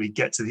mean when we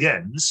get to the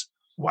ends,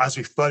 as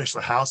we furnish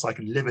the house, I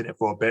can live in it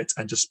for a bit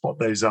and just spot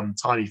those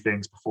tiny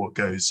things before it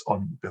goes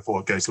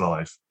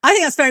live. I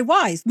think that's very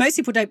wise. Most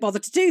people don't bother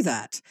to do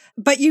that.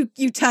 But you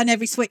turn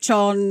every switch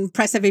on,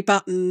 press every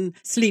button,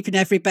 sleep in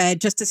every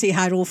bed just to see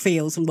how it all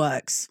feels and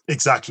works.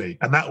 Exactly.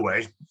 And that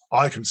way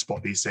I can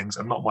spot these things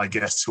and not my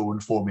guests who will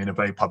inform me in a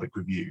very public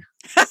review.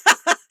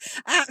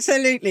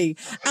 Absolutely.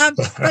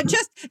 But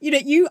just,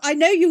 I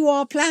know you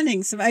are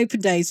planning some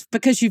open days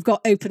because you've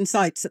got open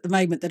sites at the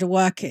moment that are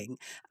working.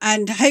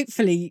 And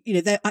hopefully,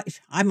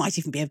 I might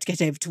even be able to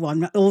get over to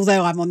one,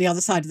 although I'm on the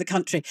other side of the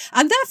country.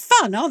 And they're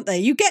fun, aren't they?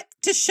 You get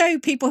to show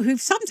people who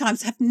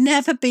sometimes have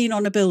never been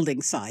on a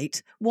building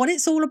site what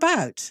it's all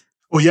about.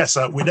 Well, yes,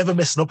 we never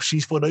miss an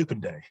opportunity for an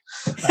open day.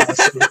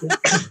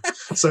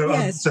 So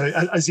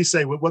as you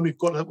say, when you've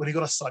got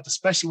a site,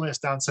 especially when it's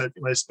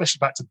especially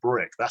back to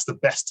brick, that's the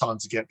best time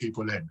to get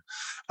people in.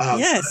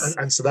 Yes,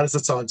 and so that is the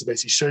time to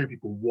basically show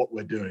people what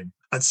we're doing.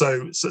 And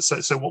so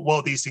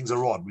while these things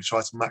are on, we try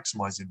to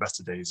maximise the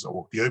investor days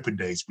or the open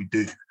days we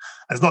do. And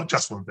it's not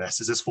just for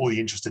investors; it's for the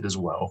interested as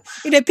well.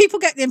 People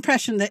get the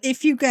impression that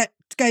if you go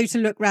to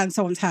look around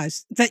someone's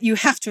house, that you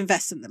have to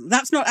invest in them.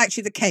 That's not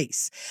actually the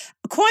case.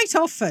 Quite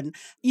often,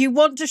 you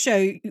want to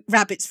show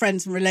rabbits,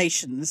 friends and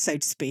relations, so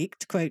to speak,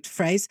 to quote a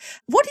phrase,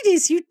 what it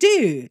is you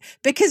do.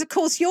 Because, of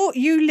course,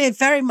 you live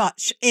very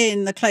much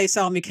in the close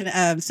army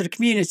sort of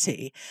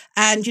community.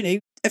 And,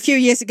 a few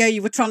years ago,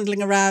 you were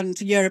trundling around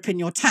Europe in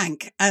your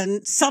tank,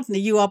 and suddenly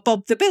you are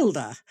Bob the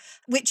Builder,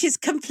 which is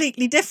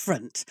completely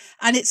different.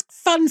 And it's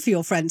fun for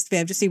your friends to be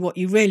able to see what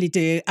you really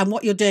do and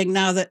what you're doing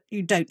now that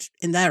you don't,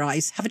 in their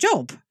eyes, have a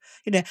job.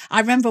 I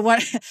remember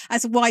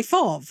as a wife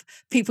of,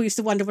 people used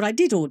to wonder what I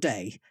did all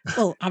day.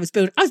 Well, I was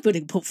building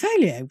a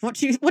portfolio. What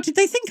did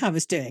they think I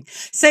was doing?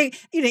 So,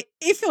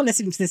 if you're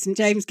listening to this and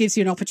James gives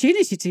you an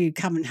opportunity to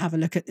come and have a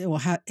look at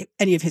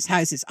any of his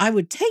houses, I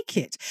would take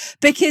it,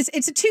 because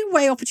it's a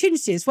two-way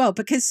opportunity as well.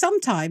 Because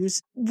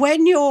sometimes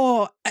when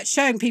you're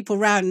showing people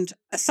around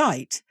a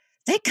site,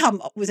 they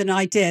come up with an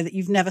idea that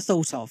you've never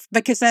thought of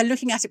because they're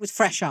looking at it with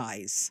fresh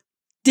eyes.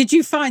 Did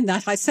you find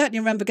that? I certainly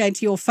remember going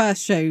to your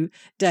first show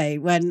day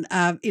when,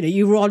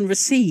 you were on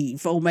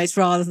receive almost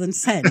rather than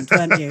send,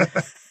 weren't you?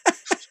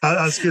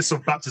 That's good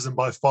sort of baptism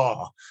by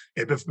far.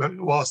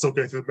 While still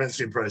going through the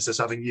mentoring process,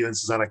 having you and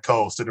Susanna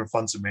Cole stood in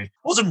front of me, it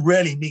wasn't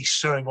really me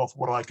showing off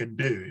what I can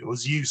do. It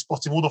was you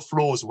spotting all the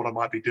flaws of what I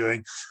might be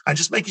doing and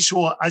just making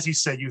sure, as you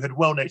said, you had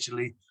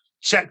well-naturedly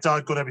checked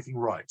I got everything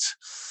right.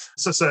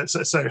 So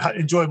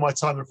enjoying my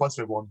time in front of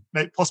everyone,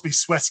 possibly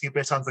sweating a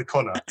bit under the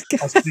collar.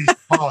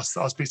 I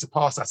was pleased to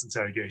pass that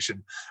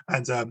interrogation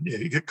and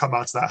you could come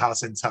out to that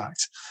house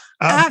intact.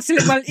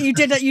 Absolutely. Well,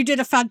 you did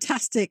a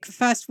fantastic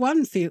first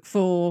one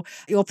for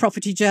your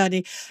property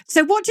journey.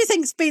 So what do you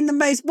think's been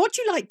what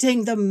do you like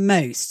doing the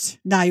most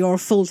now you're a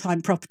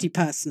full-time property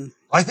person?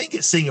 I think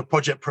it's seeing a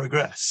project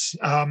progress.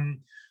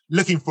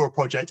 Looking for a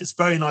project, it's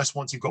very nice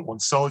once you've got one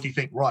sold. You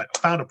think, right, I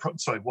found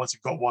once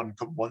you've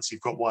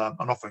got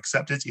an offer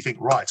accepted, you think,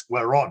 right,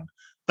 we're on.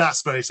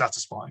 That's very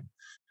satisfying.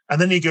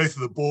 And then you go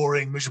through the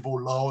boring,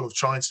 miserable lull of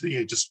trying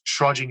to just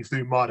trudging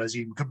through mud as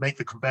you can make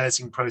the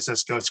conveyancing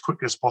process go as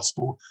quickly as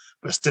possible,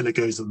 but still it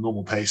goes at the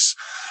normal pace.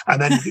 And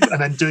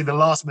then doing the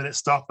last minute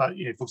stuff that,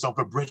 for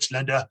example, a bridge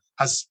lender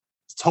has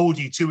told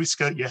you 2 weeks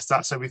ago, yes,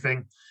 that's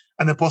everything.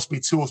 And then possibly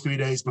 2 or 3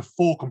 days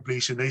before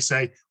completion, they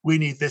say, we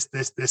need this,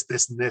 and this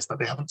that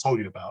they haven't told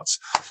you about,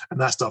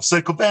 and that stuff.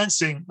 So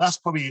conveyancing, that's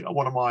probably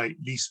one of my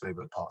least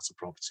favorite parts of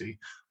property.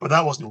 But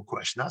that wasn't your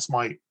question. That's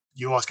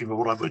you asking me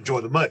what I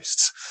enjoy the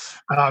most.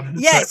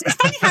 Yes, it's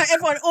funny how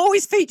everyone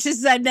always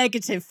features their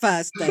negative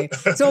first, though.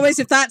 It's always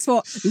if that's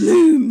what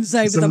looms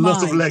over the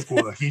mind. It's a lot of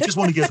legwork. You just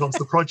want to get onto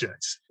the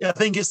project. Yeah, I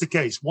think it's the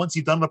case. Once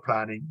you've done the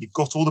planning, you've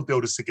got all the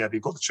builders together,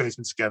 you've got the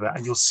tradesmen together,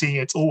 and you're seeing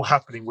it all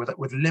happening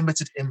with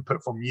limited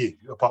input from you,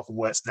 apart from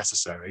where it's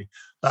necessary.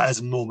 That is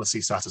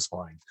enormously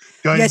satisfying.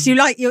 Yes,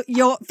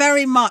 you're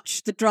very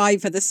much the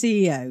driver, the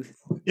CEO.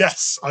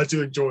 Yes, I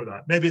do enjoy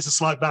that. Maybe it's a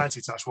slight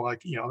vanity touch where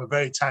I'm a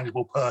very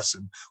tangible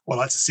person. Well,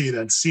 I like to see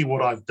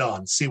what I've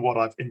done, see what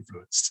I've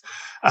influenced.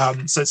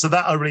 So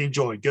that I really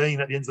enjoy,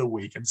 going at the end of the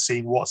week and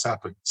seeing what's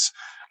happened.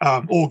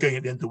 Or going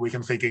at the end of the week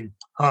and thinking,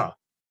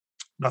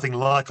 nothing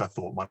like I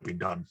thought might have been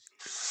done.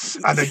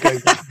 And then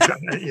going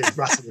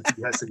rattling a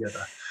few heads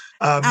together.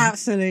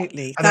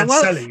 Absolutely. And then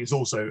selling is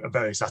also a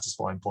very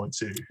satisfying point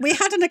too. We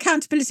had an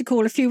accountability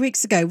call a few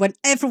weeks ago when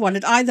everyone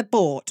had either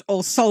bought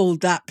or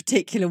sold that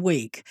particular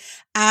week.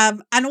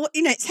 And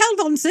it's held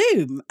on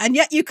Zoom, and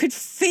yet you could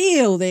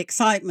feel the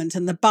excitement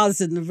and the buzz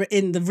in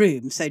the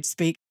room, so to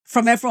speak,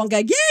 from everyone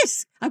going,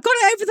 yes, I've got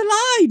it over the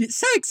line. It's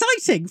so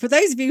exciting. For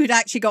those of you who'd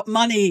actually got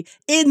money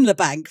in the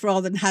bank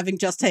rather than having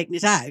just taken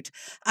it out,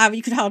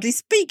 you could hardly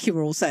speak. You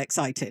were all so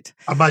excited.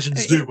 Imagine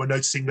Zoom were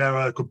noticing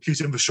their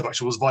computer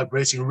infrastructure was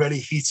vibrating and really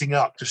heating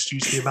up just due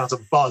to the amount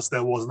of buzz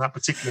there was in that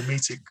particular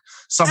meeting.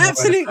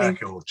 Absolutely.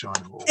 Or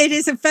China or... It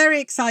is a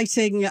very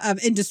exciting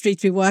industry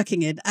to be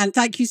working in. And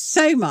thank you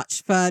so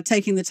much for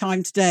taking the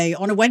time today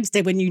on a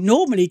Wednesday when you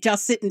normally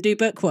just sit and do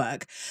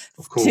bookwork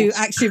to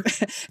actually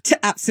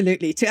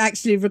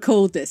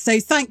record this. So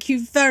thank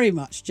you very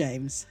much,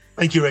 James.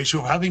 Thank you,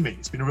 Rachel, for having me.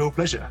 It's been a real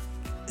pleasure.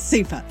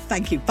 Super.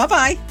 Thank you.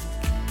 Bye-bye.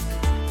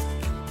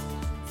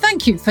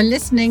 Thank you for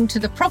listening to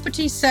the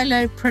Property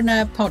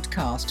Solopreneur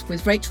podcast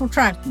with Rachel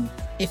Troughton.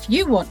 If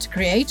you want to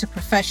create a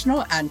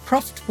professional and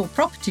profitable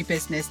property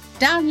business,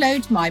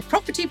 download my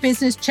property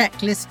business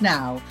checklist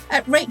now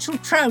at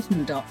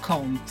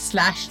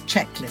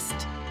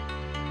racheltroughton.com/checklist.